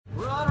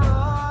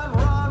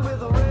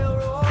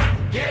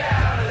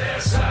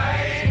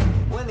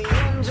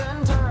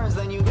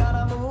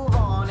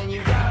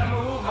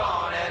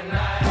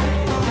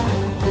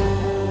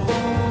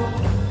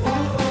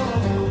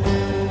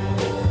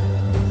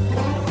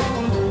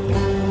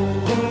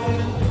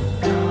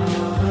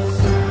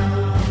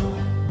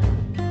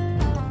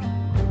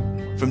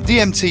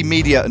DMT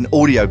Media and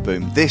Audio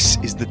Boom, this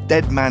is the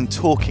Dead Man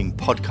Talking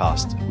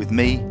podcast with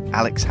me,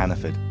 Alex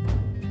Hannaford.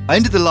 I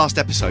ended the last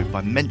episode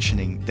by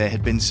mentioning there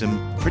had been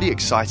some pretty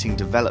exciting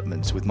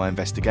developments with my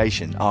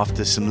investigation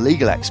after some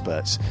legal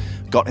experts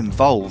got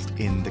involved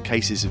in the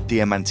cases of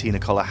Diamantina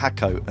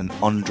Collahuaco and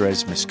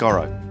Andres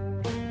Miscoro.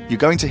 You're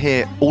going to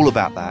hear all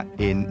about that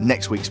in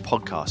next week's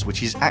podcast,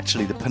 which is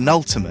actually the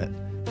penultimate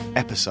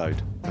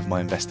episode of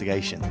my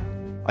investigation.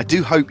 I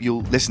do hope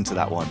you'll listen to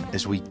that one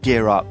as we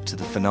gear up to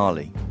the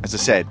finale. As I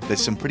said,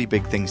 there's some pretty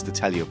big things to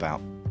tell you about.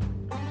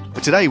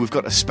 But today we've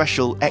got a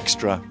special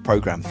extra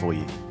programme for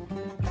you.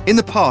 In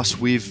the past,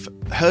 we've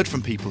heard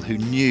from people who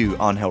knew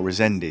Angel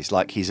Reséndez,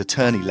 like his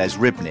attorney Les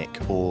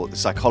Ribnick or the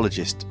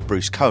psychologist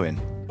Bruce Cohen.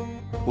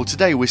 Well,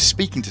 today we're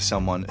speaking to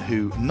someone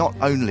who not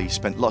only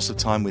spent lots of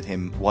time with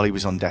him while he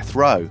was on death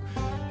row,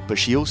 but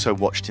she also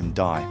watched him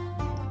die.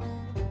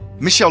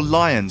 Michelle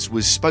Lyons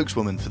was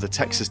spokeswoman for the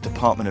Texas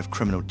Department of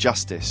Criminal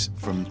Justice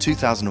from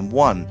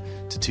 2001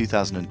 to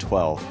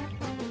 2012.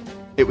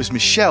 It was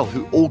Michelle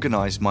who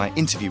organised my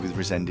interview with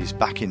Reséndez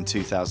back in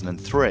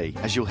 2003.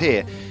 As you'll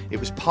hear, it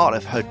was part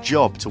of her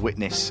job to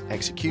witness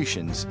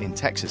executions in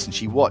Texas, and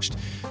she watched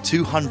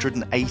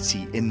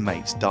 280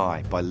 inmates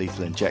die by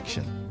lethal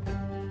injection.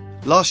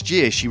 Last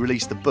year, she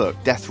released the book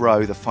Death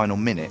Row: The Final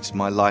Minutes,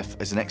 My Life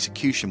as an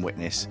Execution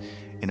Witness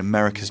in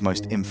America's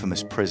Most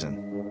Infamous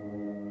Prison.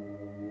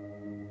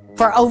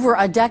 For over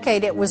a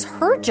decade, it was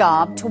her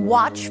job to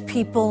watch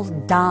people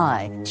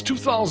die. Since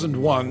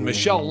 2001,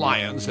 Michelle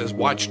Lyons has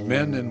watched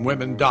men and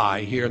women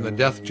die here in the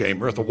death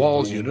chamber at the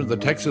Walls Unit of the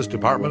Texas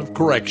Department of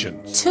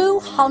Corrections.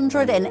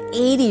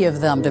 280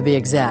 of them, to be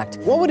exact.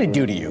 What would it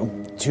do to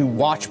you to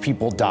watch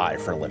people die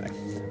for a living?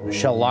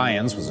 Michelle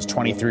Lyons was a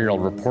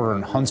 23-year-old reporter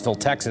in Huntsville,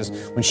 Texas,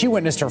 when she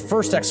witnessed her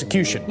first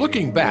execution.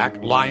 Looking back,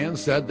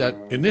 Lyons said that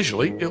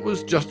initially it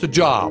was just a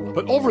job,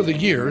 but over the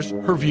years,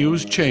 her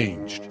views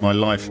changed. My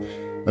life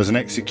as an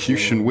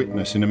execution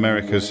witness in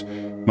America's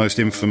most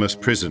infamous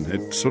prison.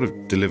 It sort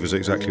of delivers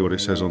exactly what it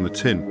says on the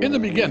tin. In the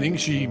beginning,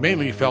 she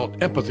mainly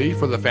felt empathy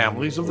for the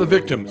families of the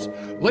victims.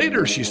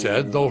 Later, she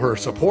said, though her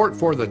support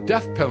for the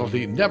death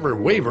penalty never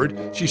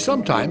wavered, she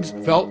sometimes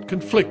felt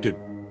conflicted.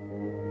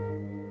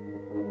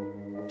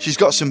 She's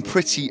got some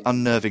pretty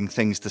unnerving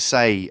things to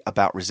say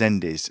about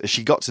Reséndez, as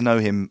she got to know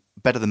him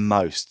better than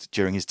most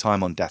during his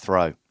time on death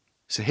row.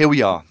 So here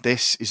we are.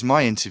 This is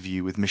my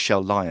interview with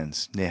Michelle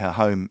Lyons near her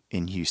home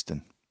in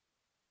Houston.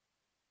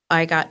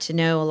 I got to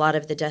know a lot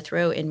of the death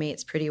row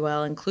inmates pretty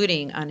well,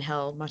 including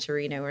Angel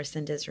Maturino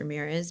Reséndez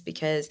Ramirez,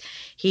 because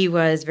he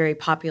was very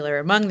popular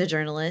among the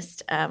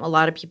journalists. A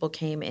lot of people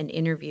came and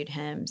interviewed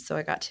him, so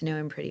I got to know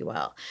him pretty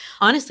well.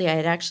 Honestly, I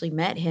had actually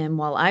met him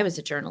while I was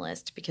a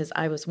journalist, because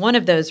I was one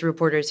of those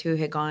reporters who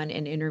had gone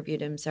and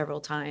interviewed him several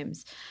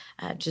times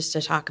just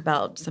to talk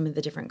about some of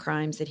the different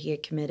crimes that he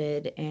had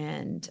committed,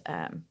 and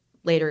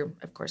later,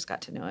 of course,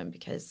 got to know him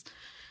because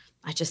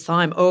I just saw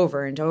him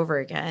over and over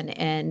again.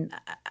 And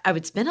I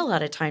would spend a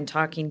lot of time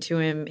talking to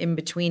him in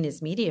between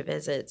his media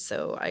visits.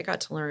 So I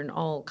got to learn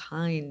all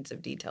kinds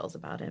of details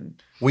about him.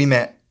 We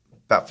met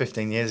about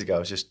 15 years ago. I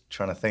was just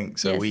trying to think.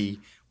 So Yes.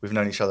 we've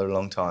known each other a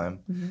long time.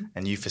 Mm-hmm.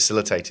 And you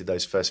facilitated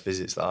those first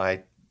visits that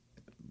I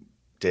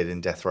did in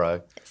death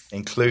row, yes,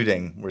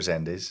 including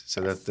Reséndez.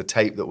 So yes, the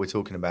tape that we're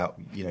talking about,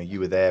 you know,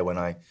 you were there when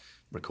I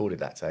recorded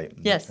that tape.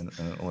 Yes. And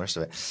all the rest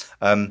of it.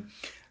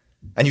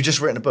 And you've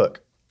just written a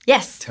book.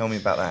 Yes. Tell me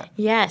about that.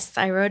 Yes.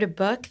 I wrote a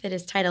book that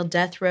is titled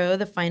Death Row: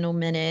 The Final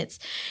Minutes.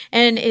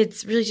 And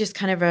it's really just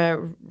kind of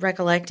a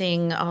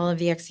recollecting all of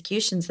the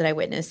executions that I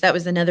witnessed. That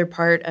was another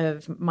part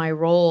of my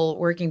role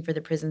working for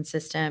the prison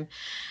system,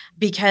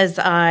 because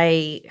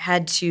I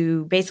had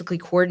to basically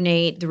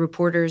coordinate the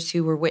reporters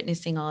who were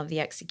witnessing all of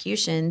the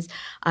executions.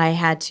 I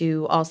had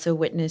to also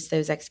witness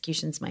those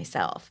executions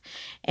myself.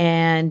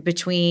 And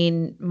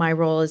between my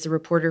role as a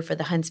reporter for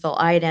the Huntsville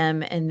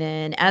Item and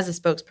then as a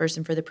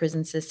spokesperson for the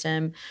prison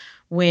system,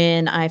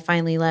 when I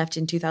finally left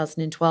in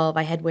 2012,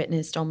 I had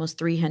witnessed almost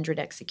 300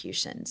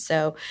 executions.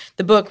 So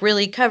the book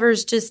really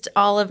covers just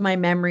all of my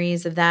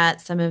memories of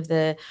that, some of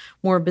the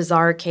more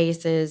bizarre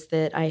cases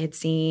that I had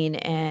seen,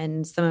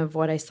 and some of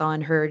what I saw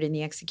and heard in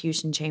the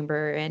execution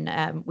chamber.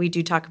 And we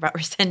do talk about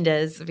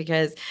Reséndez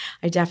because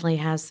I definitely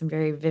have some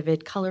very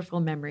vivid,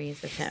 colorful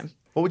memories of him.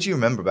 What would you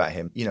remember about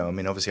him? You know, I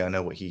mean, obviously I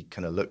know what he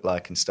kind of looked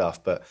like and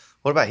stuff, but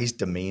what about his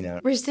demeanor?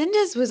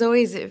 Reséndez was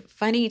always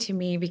funny to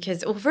me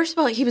because, well, first of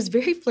all, he was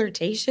very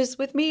flirtatious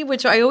with me,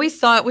 which I always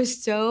thought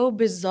was so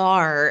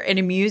bizarre and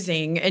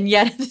amusing. And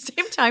yet at the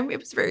same time, it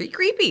was very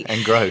creepy.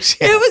 And gross.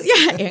 Yeah. It was,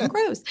 yeah, and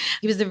gross.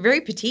 He was a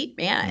very petite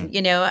man,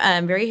 you know,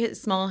 very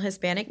small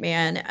Hispanic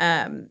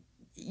man.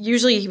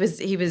 Usually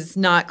he was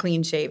not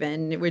clean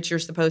shaven, which you're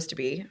supposed to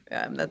be.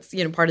 That's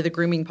part of the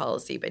grooming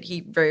policy, but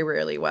he very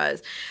rarely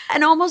was,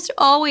 and almost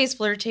always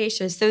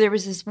flirtatious. So there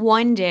was this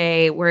one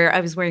day where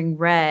I was wearing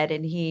red,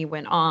 and he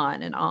went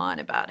on and on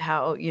about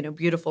how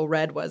beautiful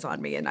red was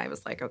on me, and I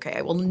was like, okay,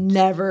 I will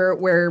never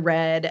wear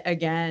red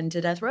again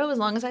to death row as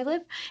long as I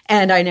live,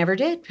 and I never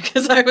did,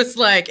 because I was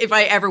like, if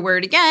I ever wear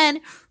it again,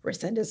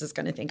 Resendez is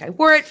going to think I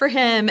wore it for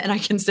him, and I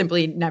can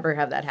simply never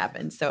have that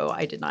happen. So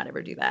I did not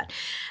ever do that.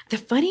 The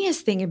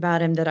funniest thing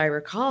about him that I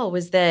recall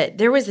was that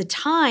there was a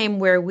time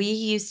where we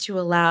used to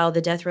allow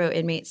the death row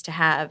inmates to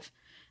have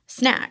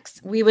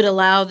snacks. We would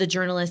allow the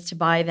journalists to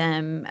buy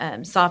them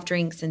soft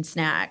drinks and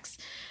snacks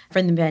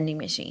from the vending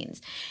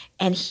machines.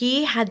 And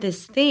he had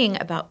this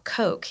thing about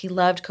Coke. He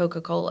loved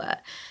Coca-Cola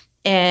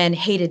and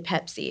hated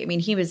Pepsi. I mean,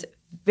 he was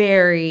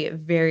very,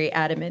 very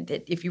adamant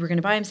that if you were going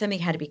to buy him something,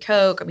 it had to be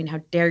Coke. I mean,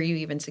 how dare you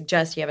even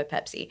suggest you have a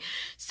Pepsi?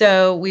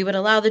 So we would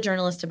allow the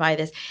journalist to buy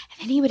this,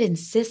 and then he would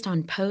insist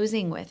on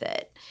posing with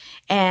it.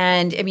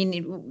 And I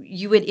mean,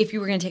 you would, if you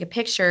were going to take a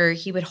picture,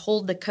 he would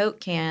hold the Coke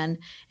can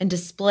and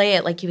display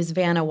it like he was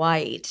Vanna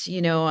White,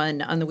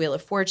 on the Wheel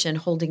of Fortune,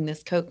 holding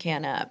this Coke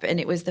can up. And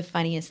it was the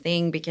funniest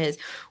thing, because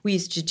we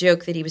used to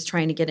joke that he was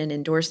trying to get an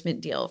endorsement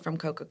deal from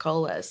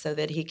Coca-Cola so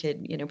that he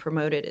could,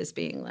 promote it as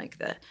being like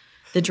the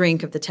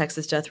drink of the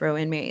Texas death row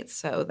inmates.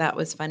 So that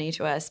was funny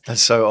to us. That's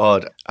so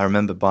odd. I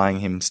remember buying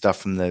him stuff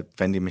from the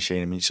vending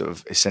machine. I mean, sort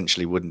of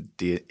essentially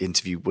the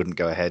interview wouldn't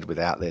go ahead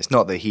without this.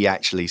 Not that he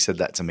actually said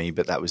that to me,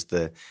 but that was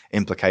the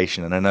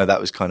implication. And I know that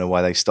was kind of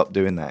why they stopped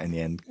doing that in the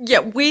end.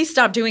 Yeah, we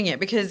stopped doing it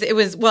because it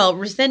was,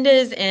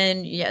 Resendez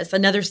and, yes,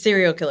 another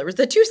serial killer.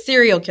 The two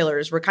serial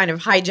killers were kind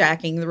of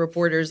hijacking the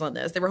reporters on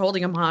this. They were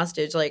holding them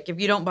hostage. Like,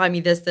 if you don't buy me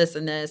this, this,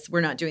 and this,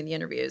 we're not doing the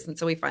interviews. And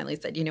so we finally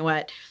said, you know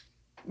what?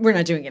 We're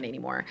not doing it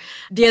anymore.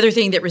 The other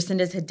thing that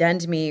Resendez had done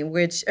to me,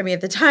 which, I mean,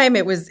 at the time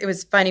it was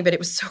funny, but it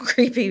was so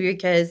creepy,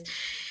 because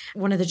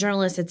one of the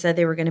journalists had said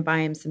they were going to buy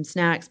him some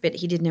snacks, but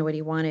he didn't know what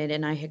he wanted.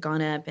 And I had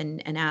gone up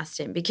and asked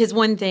him, because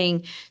one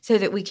thing, so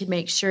that we could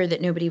make sure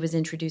that nobody was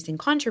introducing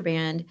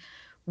contraband,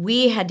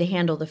 we had to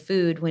handle the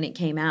food when it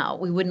came out.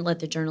 We wouldn't let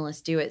the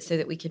journalists do it, so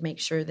that we could make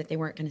sure that they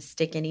weren't going to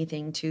stick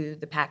anything to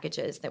the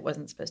packages that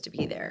wasn't supposed to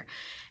be there.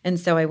 And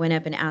so I went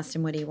up and asked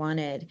him what he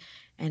wanted.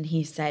 And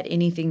he said,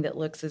 anything that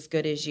looks as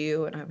good as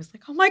you. And I was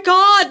like, oh my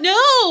God,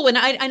 no. And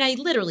I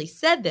literally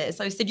said this.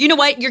 I said, you know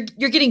what?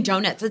 You're getting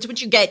donuts. That's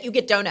what you get. You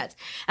get donuts.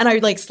 And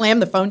I slammed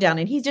the phone down.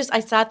 And I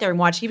sat there and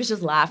watched. He was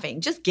just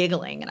laughing, just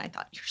giggling. And I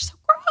thought, you're so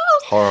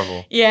gross.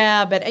 Horrible.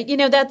 Yeah, but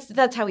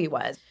that's how he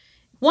was.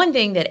 One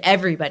thing that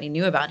everybody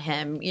knew about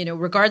him,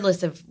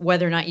 regardless of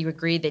whether or not you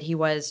agreed that he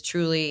was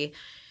truly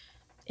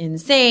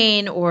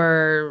insane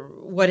or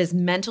what his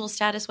mental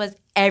status was,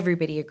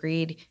 everybody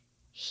agreed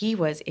he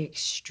was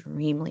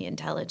extremely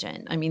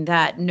intelligent. I mean,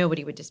 that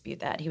nobody would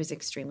dispute that. He was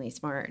extremely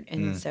smart.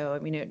 And so, I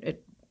mean,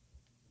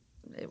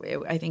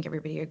 I think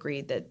everybody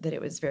agreed that it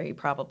was very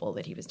probable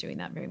that he was doing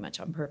that very much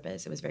on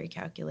purpose. It was very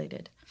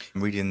calculated.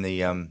 Reading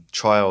the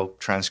trial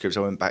transcripts,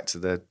 I went back to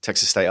the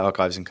Texas State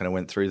Archives and kind of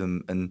went through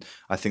them. And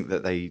I think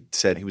that they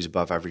said he was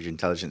above average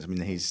intelligence. I mean,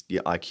 his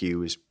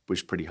IQ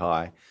was pretty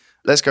high.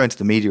 Let's go into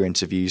the media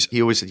interviews.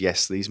 He always said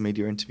yes to these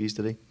media interviews,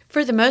 did he?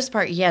 For the most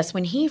part, yes.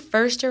 When he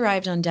first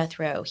arrived on death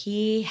row,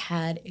 he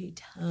had a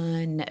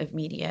ton of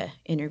media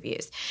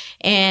interviews.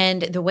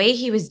 And the way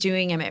he was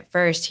doing them at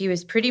first, he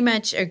was pretty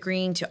much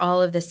agreeing to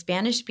all of the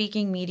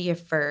Spanish-speaking media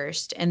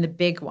first, and the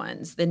big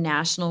ones, the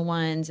national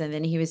ones, and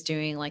then he was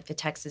doing like the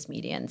Texas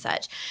media and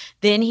such.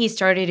 Then he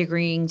started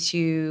agreeing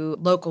to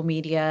local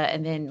media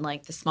and then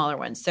like the smaller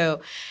ones.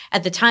 So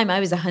at the time, I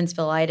was a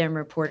Huntsville Item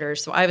reporter,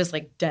 so I was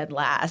like dead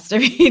last. I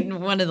mean,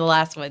 one of the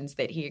last ones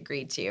that he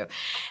agreed to.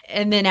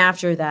 And then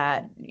after that,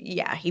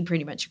 yeah, he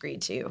pretty much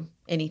agreed to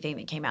anything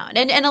that came out.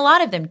 And a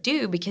lot of them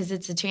do, because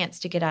it's a chance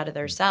to get out of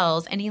their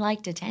cells, and he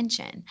liked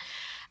attention.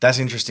 That's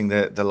interesting,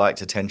 the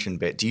liked attention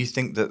bit. Do you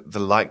think that the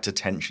liked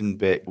attention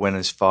bit went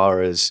as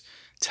far as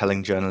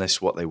telling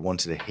journalists what they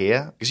wanted to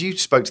hear? Because you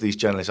spoke to these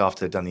journalists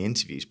after they'd done the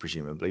interviews,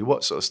 presumably.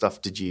 What sort of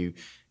stuff did you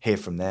hear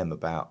from them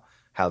about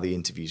how the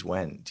interviews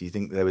went? Do you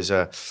think there was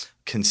a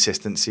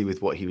consistency with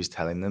what he was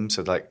telling them?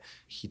 So like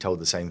he told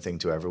the same thing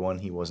to everyone.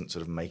 He wasn't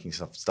sort of making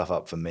stuff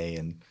up for me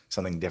and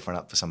something different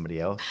up for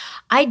somebody else.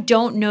 I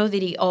don't know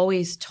that he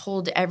always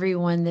told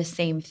everyone the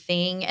same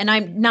thing. And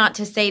I'm not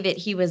to say that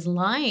he was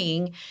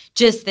lying,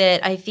 just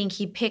that I think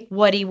he picked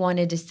what he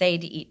wanted to say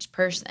to each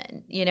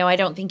person. I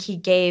don't think he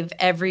gave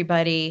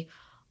everybody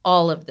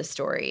all of the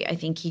story. I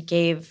think he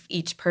gave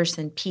each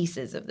person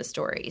pieces of the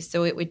story.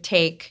 So it would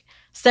take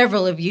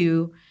several of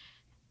you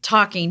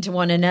talking to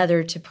one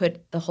another to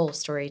put the whole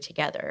story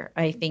together.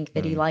 I think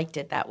that he liked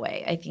it that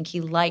way. I think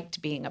he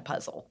liked being a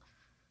puzzle.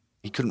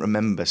 He couldn't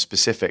remember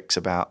specifics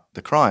about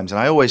the crimes. And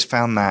I always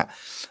found that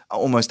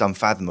almost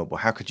unfathomable.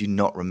 How could you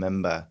not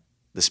remember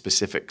the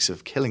specifics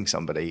of killing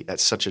somebody?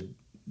 That's such a,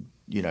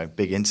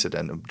 big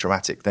incident, a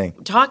dramatic thing.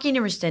 Talking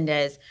to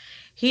Resendez,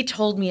 he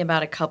told me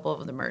about a couple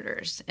of the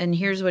murders. And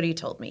here's what he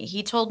told me.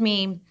 He told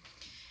me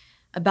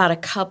about a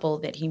couple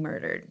that he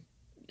murdered.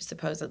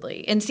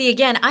 supposedly. And see,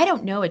 again, I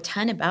don't know a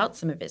ton about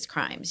some of his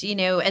crimes.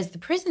 As the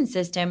prison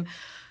system,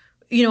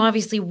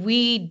 obviously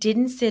we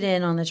didn't sit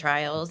in on the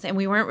trials and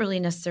we weren't really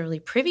necessarily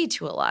privy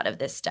to a lot of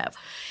this stuff.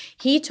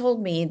 He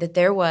told me that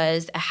there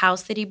was a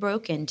house that he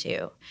broke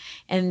into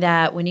and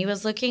that when he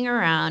was looking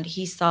around,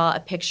 he saw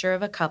a picture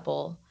of a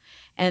couple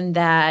and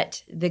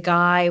that the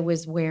guy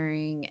was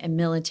wearing a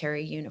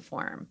military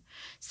uniform.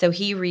 So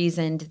he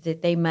reasoned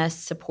that they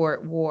must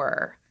support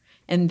war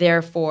and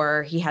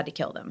therefore he had to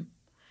kill them.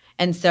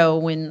 And so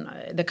when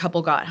the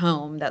couple got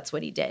home, that's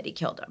what he did. He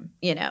killed them,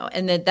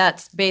 and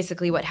that's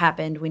basically what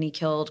happened when he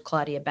killed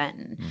Claudia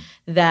Benton,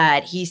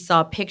 that he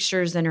saw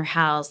pictures in her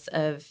house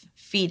of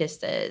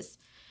fetuses,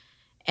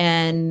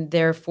 and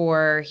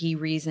therefore he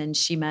reasoned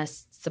she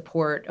must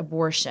support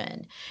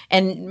abortion.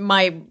 And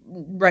my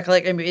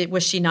recollection,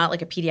 was she not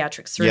like a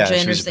pediatric surgeon?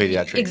 Yeah, she was a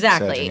pediatric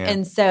exactly. surgeon, yeah.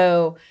 And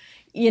so,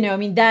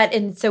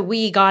 and so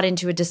we got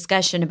into a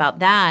discussion about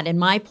that. And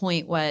my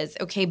point was,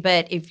 okay,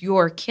 but if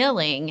you're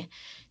killing,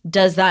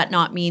 does that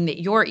not mean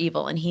that you're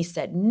evil? And he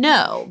said,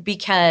 no,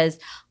 because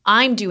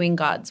I'm doing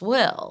God's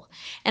will.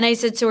 And I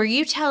said, so are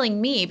you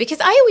telling me, because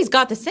I always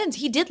got the sense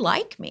he did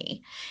like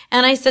me.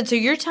 And I said, so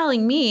you're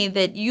telling me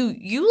that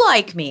you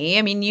like me.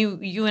 I mean,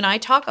 you and I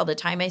talk all the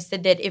time. I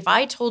said that if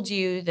I told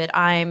you that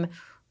I'm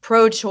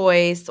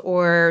pro-choice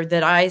or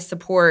that I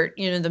support,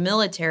 the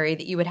military,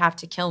 that you would have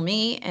to kill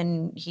me.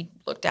 And he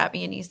looked at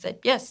me and he said,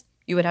 yes,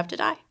 you would have to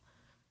die.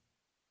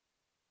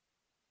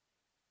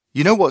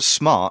 You know what's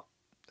smart?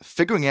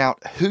 Figuring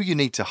out who you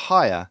need to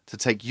hire to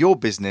take your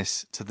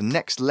business to the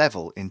next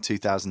level in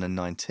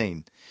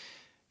 2019.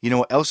 You know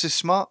what else is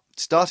smart?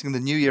 Starting the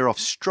new year off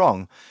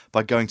strong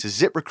by going to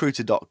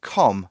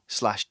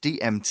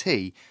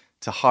ZipRecruiter.com/DMT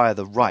to hire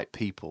the right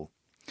people.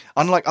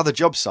 Unlike other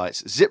job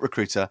sites,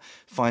 ZipRecruiter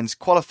finds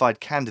qualified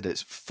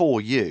candidates for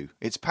you.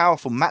 Its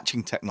powerful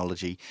matching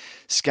technology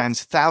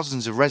scans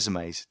thousands of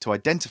resumes to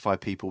identify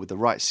people with the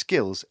right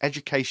skills,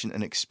 education,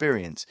 and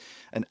experience,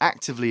 and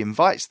actively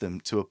invites them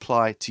to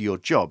apply to your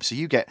job, so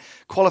you get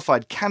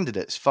qualified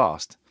candidates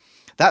fast.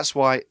 That's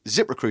why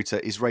ZipRecruiter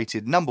is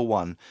rated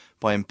 #1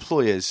 by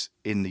employers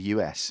in the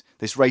US.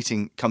 This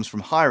rating comes from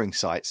hiring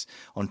sites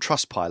on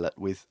Trustpilot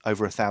with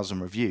over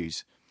 1,000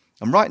 reviews.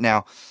 And right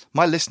now,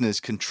 my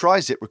listeners can try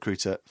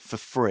ZipRecruiter for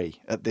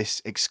free at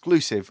this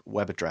exclusive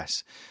web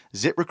address,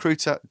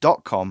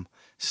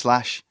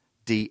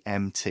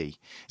 ZipRecruiter.com/DMT.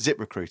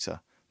 ZipRecruiter,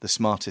 the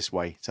smartest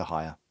way to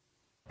hire.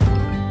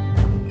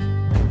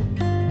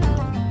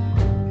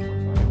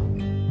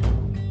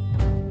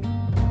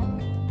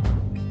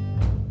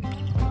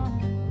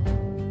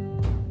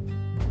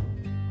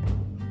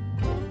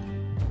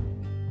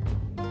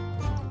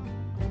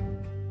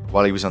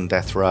 While he was on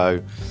death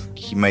row,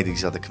 he made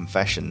these other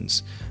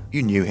confessions.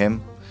 You knew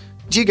him.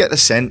 Do you get the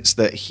sense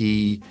that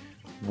he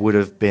would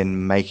have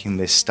been making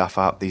this stuff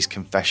up, these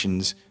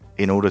confessions,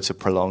 in order to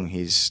prolong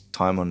his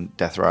time on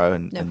death row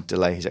and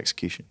delay his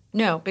execution?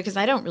 No, because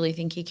I don't really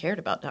think he cared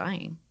about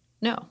dying.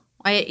 No.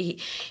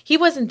 He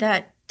wasn't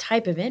that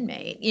type of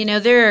inmate.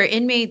 There are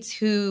inmates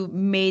who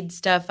made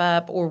stuff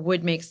up or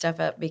would make stuff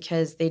up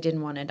because they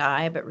didn't want to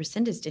die, but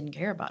Resendez didn't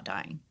care about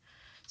dying.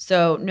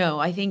 So, no,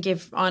 I think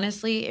if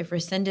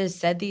Resendez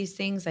said these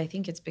things, I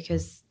think it's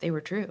because they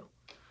were true.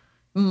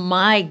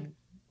 My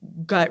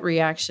gut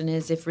reaction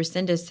is if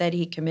Resendez said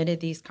he committed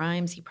these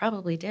crimes, he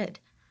probably did.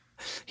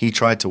 He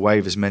tried to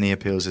waive as many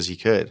appeals as he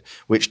could,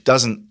 which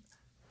doesn't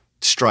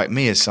strike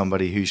me as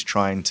somebody who's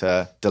trying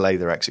to delay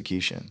their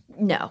execution.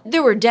 No.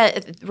 There were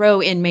death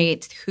row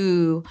inmates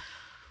who,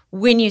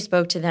 when you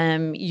spoke to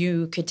them,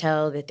 you could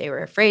tell that they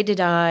were afraid to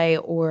die,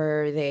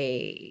 or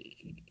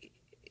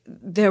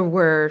there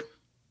were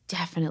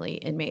definitely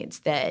inmates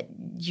that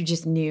you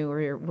just knew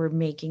were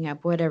making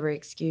up whatever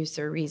excuse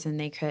or reason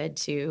they could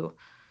to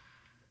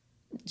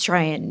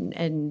try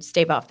and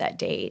stave off that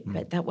date.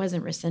 But that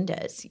wasn't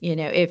Resendez.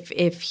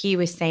 If he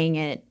was saying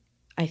it,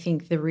 I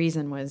think the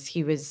reason was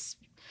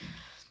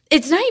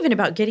it's not even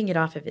about getting it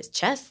off of his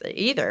chest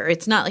either.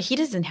 It's not like he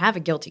didn't have a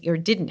guilty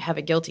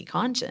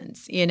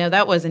conscience.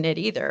 That wasn't it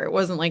either. It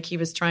wasn't like he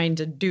was trying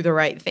to do the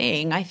right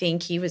thing. I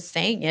think he was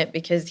saying it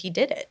because he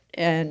did it.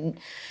 And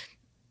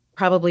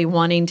probably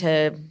wanting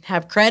to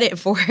have credit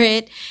for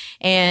it.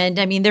 And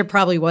I mean, there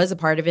probably was a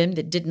part of him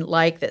that didn't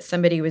like that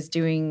somebody was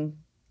doing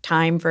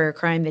time for a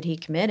crime that he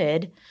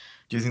committed.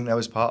 Do you think that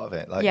was part of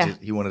it?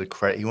 He wanted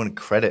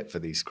credit for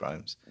these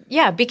crimes?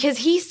 Yeah, because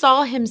he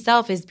saw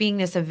himself as being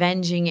this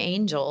avenging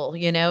angel,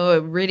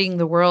 ridding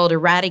the world,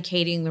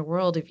 eradicating the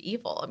world of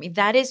evil. I mean,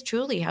 that is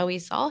truly how he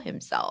saw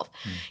himself,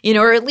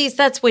 or at least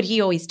that's what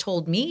he always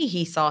told me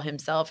he saw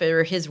himself,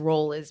 or his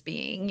role as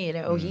being.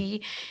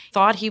 He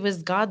thought he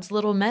was God's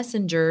little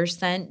messenger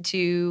sent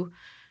to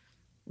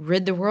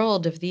rid the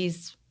world of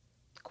these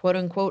quote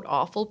unquote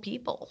awful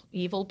people,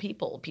 evil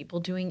people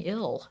doing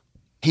ill.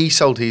 He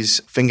sold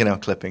his fingernail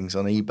clippings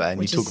on eBay, and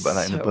Which you talk about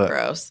that in the book.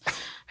 Gross.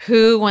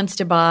 Who wants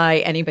to buy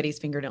anybody's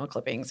fingernail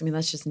clippings? I mean,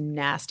 that's just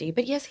nasty.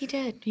 But yes, he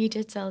did. He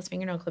did sell his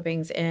fingernail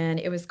clippings, and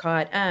it was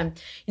caught.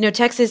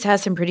 Texas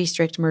has some pretty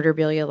strict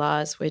murderabilia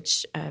laws,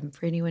 which,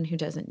 for anyone who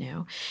doesn't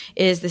know,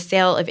 is the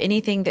sale of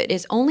anything that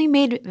is only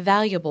made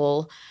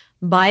valuable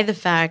by the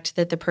fact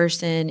that the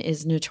person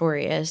is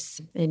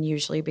notorious, and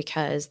usually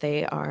because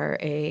they are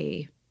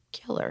a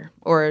killer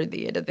or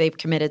they've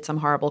committed some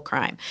horrible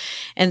crime.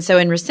 And so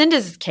in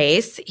Resendez's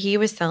case, he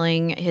was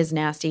selling his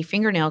nasty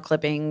fingernail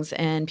clippings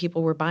and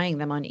people were buying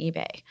them on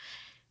eBay.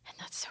 And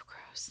that's so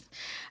gross.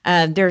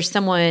 There's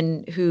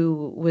someone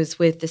who was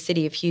with the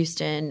city of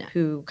Houston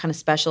who kind of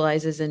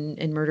specializes in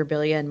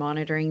murderabilia and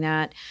monitoring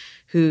that,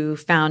 who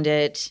found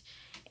it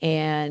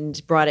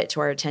and brought it to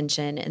our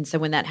attention. And so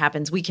when that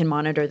happens, we can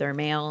monitor their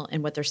mail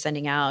and what they're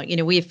sending out.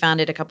 We've found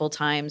it a couple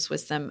times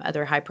with some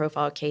other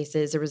high-profile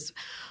cases. There was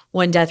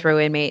one death row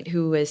inmate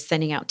who was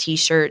sending out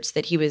T-shirts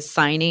that he was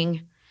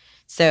signing.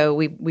 So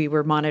we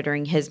were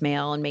monitoring his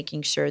mail and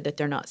making sure that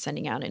they're not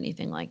sending out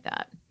anything like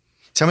that.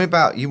 Tell me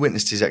about, you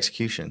witnessed his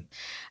execution.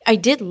 I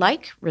did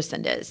like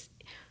Resendez,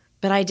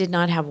 but I did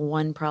not have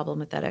one problem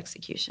with that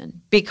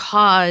execution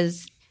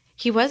because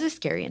he was a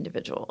scary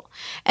individual.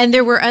 And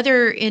there were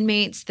other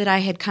inmates that I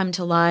had come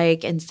to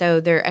like, and so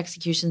their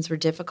executions were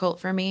difficult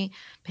for me,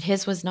 but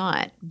his was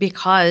not,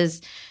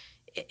 because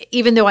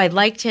even though I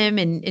liked him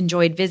and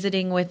enjoyed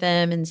visiting with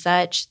him and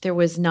such, there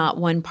was not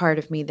one part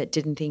of me that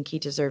didn't think he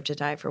deserved to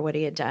die for what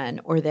he had done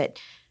or that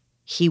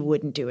he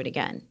wouldn't do it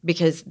again,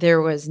 because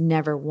there was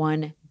never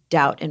one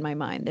doubt in my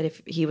mind that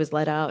if he was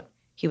let out,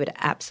 he would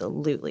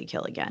absolutely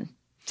kill again.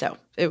 So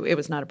it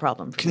was not a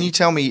problem for me. Can you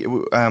tell me,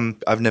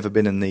 I've never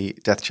been in the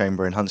death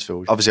chamber in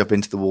Huntsville. Obviously, I've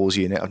been to the Walls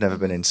unit. I've never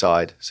been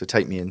inside. So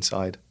take me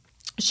inside.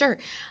 Sure.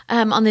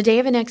 On the day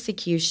of an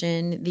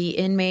execution, the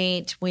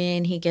inmate,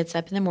 when he gets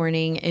up in the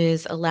morning,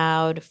 is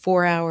allowed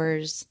 4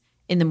 hours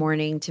in the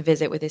morning to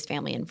visit with his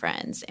family and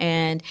friends.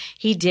 And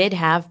he did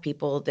have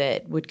people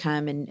that would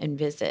come and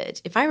visit.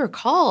 If I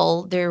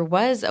recall, there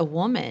was a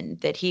woman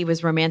that he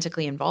was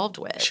romantically involved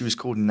with. She was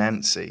called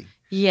Nancy.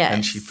 Yes.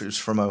 And she was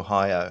from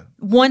Ohio.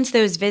 Once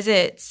those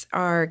visits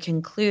are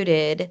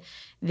concluded,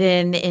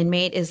 then the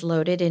inmate is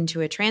loaded into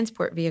a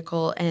transport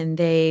vehicle and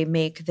they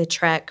make the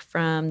trek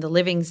from the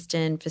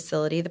Livingston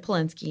facility, the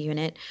Polensky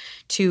unit,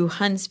 to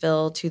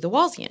Huntsville to the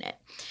Walls unit.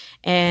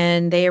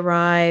 And they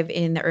arrive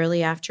in the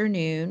early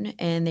afternoon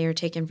and they are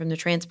taken from the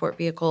transport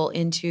vehicle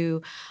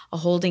into a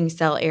holding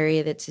cell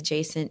area that's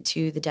adjacent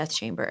to the death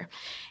chamber.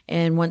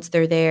 And once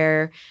they're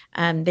there,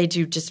 they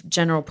do just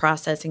general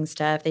processing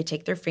stuff. They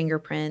take their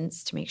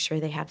fingerprints to make sure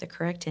they have the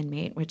correct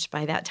inmate, which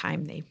by that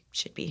time they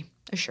should be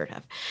assured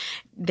of.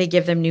 They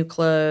give them new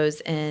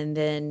clothes, and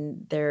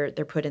then they're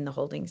put in the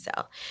holding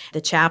cell.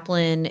 The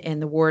chaplain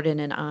and the warden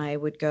and I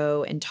would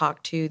go and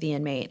talk to the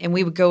inmate, and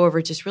we would go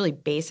over just really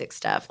basic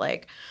stuff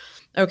like,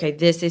 okay,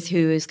 this is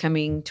who is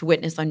coming to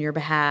witness on your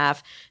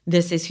behalf.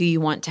 This is who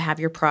you want to have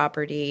your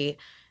property.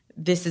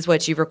 This is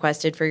what you've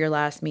requested for your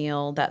last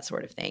meal, that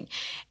sort of thing.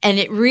 And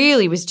it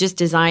really was just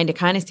designed to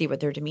kind of see what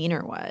their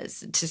demeanor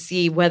was, to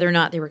see whether or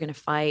not they were going to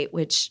fight,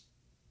 which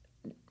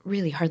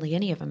really hardly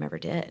any of them ever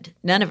did.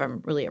 None of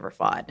them really ever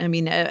fought. I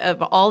mean,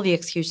 of all the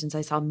executions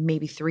I saw,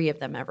 maybe 3 of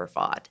them ever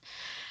fought.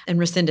 And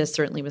Resendez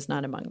certainly was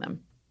not among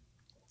them.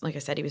 Like I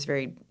said, he was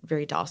very,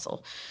 very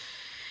docile.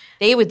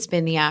 They would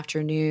spend the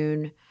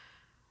afternoon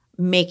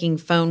making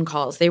phone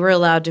calls. They were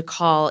allowed to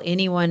call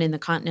anyone in the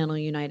continental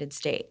United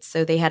States.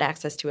 So they had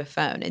access to a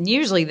phone. And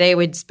usually they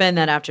would spend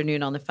that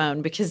afternoon on the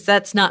phone because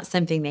that's not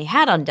something they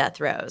had on death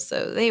row.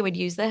 So they would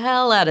use the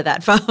hell out of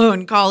that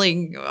phone,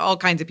 calling all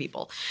kinds of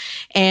people.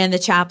 And the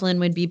chaplain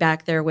would be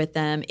back there with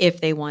them if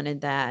they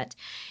wanted that.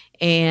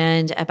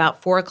 And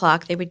about 4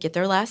 o'clock, they would get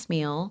their last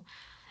meal.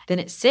 Then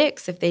at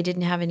 6, if they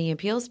didn't have any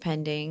appeals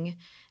pending,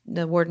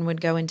 the warden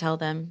would go and tell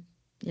them,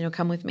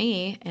 come with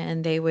me.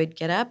 And they would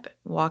get up,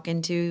 walk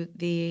into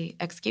the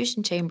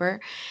execution chamber,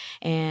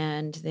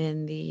 and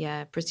then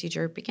the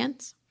procedure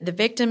begins. The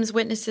victim's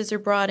witnesses are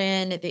brought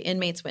in, the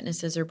inmates'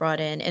 witnesses are brought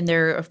in, and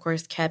they're, of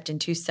course, kept in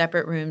 2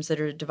 separate rooms that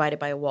are divided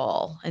by a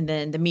wall. And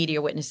then the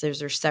media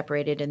witnesses are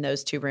separated in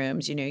those 2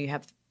 rooms. You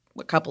have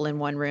a couple in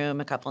one room,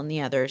 a couple in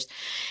the others.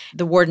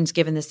 The warden's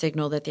given the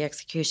signal that the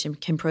execution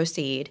can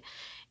proceed.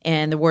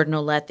 And the warden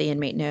will let the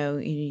inmate know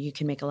you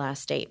can make a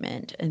last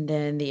statement. And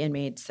then the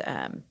inmate's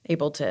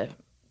able to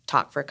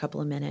talk for a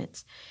couple of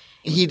minutes.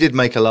 He did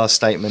make a last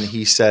statement.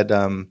 He said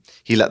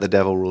he let the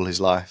devil rule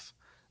his life,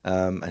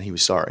 and he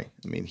was sorry.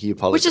 I mean, he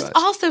apologized. Which is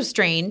also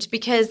strange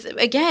because,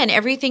 again,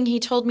 everything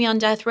he told me on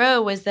death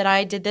row was that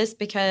I did this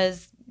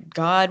because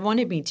God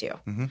wanted me to.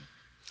 Mm-hmm.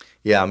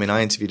 Yeah, I mean,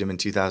 I interviewed him in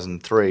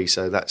 2003,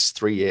 so that's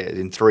 3 years.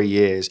 In 3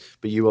 years,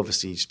 but you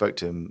obviously spoke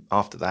to him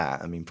after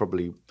that. I mean,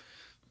 probably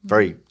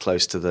very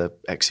close to the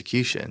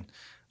execution.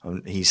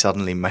 He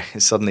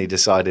suddenly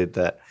decided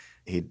that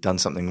he'd done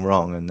something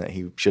wrong and that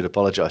he should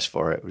apologize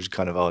for it, which is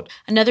kind of odd.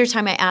 Another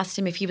time I asked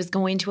him if he was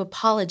going to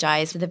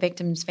apologize to the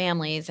victims'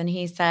 families, and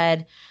he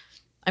said,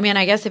 I mean,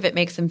 I guess if it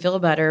makes them feel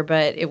better,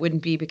 but it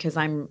wouldn't be because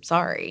I'm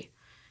sorry.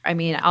 I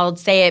mean, I'll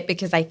say it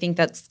because I think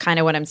that's kind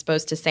of what I'm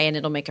supposed to say and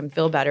it'll make them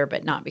feel better,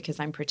 but not because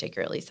I'm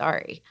particularly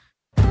sorry.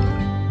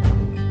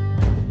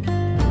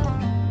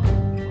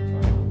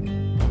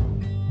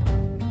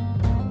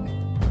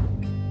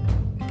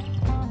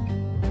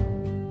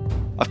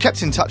 I've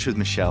kept in touch with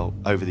Michelle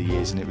over the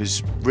years, and it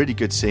was really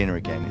good seeing her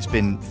again. It's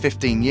been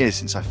 15 years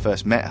since I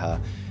first met her,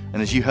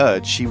 and as you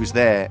heard, she was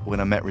there when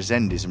I met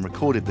Resendiz and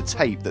recorded the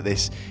tape that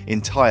this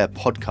entire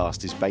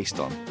podcast is based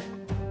on.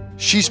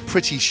 She's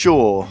pretty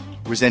sure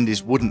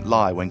Resendiz wouldn't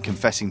lie when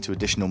confessing to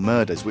additional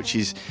murders, which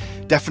is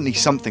definitely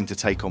something to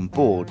take on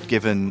board,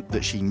 given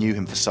that she knew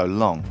him for so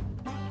long.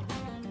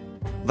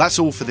 That's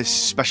all for this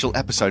special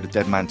episode of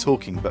Dead Man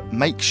Talking, but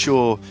make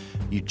sure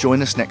you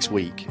join us next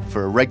week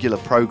for a regular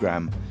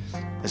programme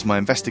as my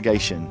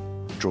investigation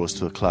draws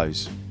to a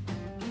close.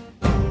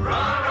 Run, run,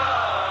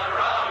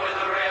 run with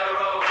the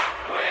railroad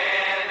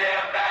when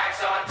their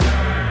backs are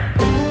turned.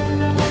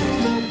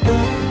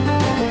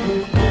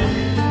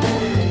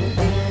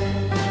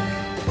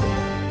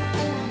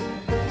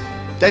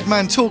 Dead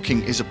Man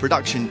Talking is a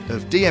production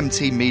of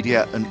DMT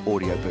Media and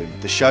Audio Boom.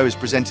 The show is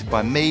presented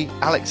by me,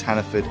 Alex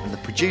Hannaford, and the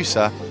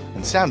producer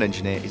and sound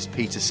engineer is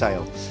Peter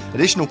Sale.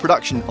 Additional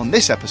production on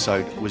this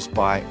episode was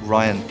by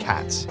Ryan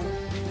Katz.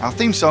 Our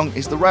theme song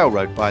is The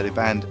Railroad by the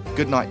band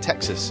Goodnight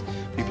Texas.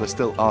 People are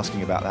still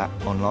asking about that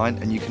online,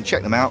 and you can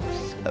check them out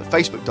at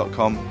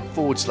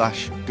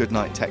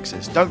facebook.com/Goodnight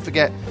Texas. Don't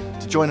forget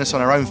to join us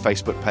on our own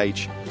Facebook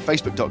page,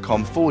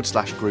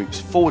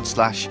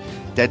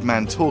 facebook.com/groups/Dead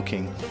Man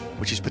Talking,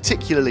 which is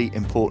particularly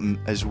important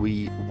as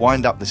we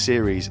wind up the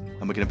series,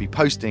 and we're going to be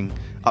posting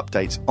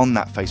updates on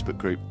that Facebook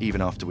group even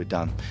after we're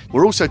done.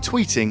 We're also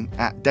tweeting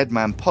at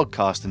Deadman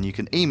Podcast, and you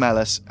can email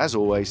us, as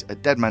always,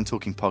 at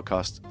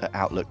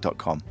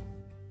deadmantalkingpodcast@outlook.com.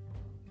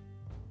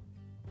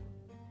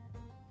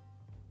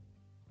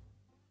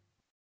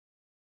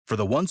 For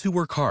the ones who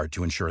work hard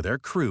to ensure their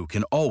crew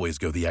can always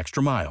go the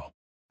extra mile,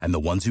 and the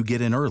ones who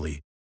get in early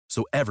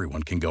so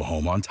everyone can go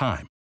home on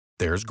time,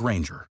 there's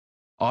Grainger,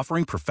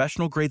 offering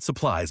professional-grade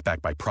supplies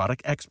backed by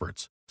product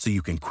experts so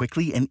you can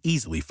quickly and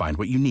easily find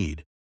what you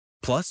need.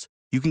 Plus,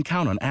 you can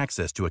count on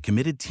access to a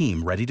committed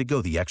team ready to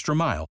go the extra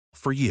mile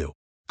for you.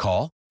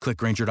 Call, click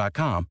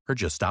Grainger.com, or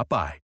just stop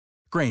by.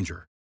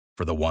 Grainger,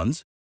 for the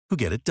ones who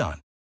get it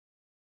done.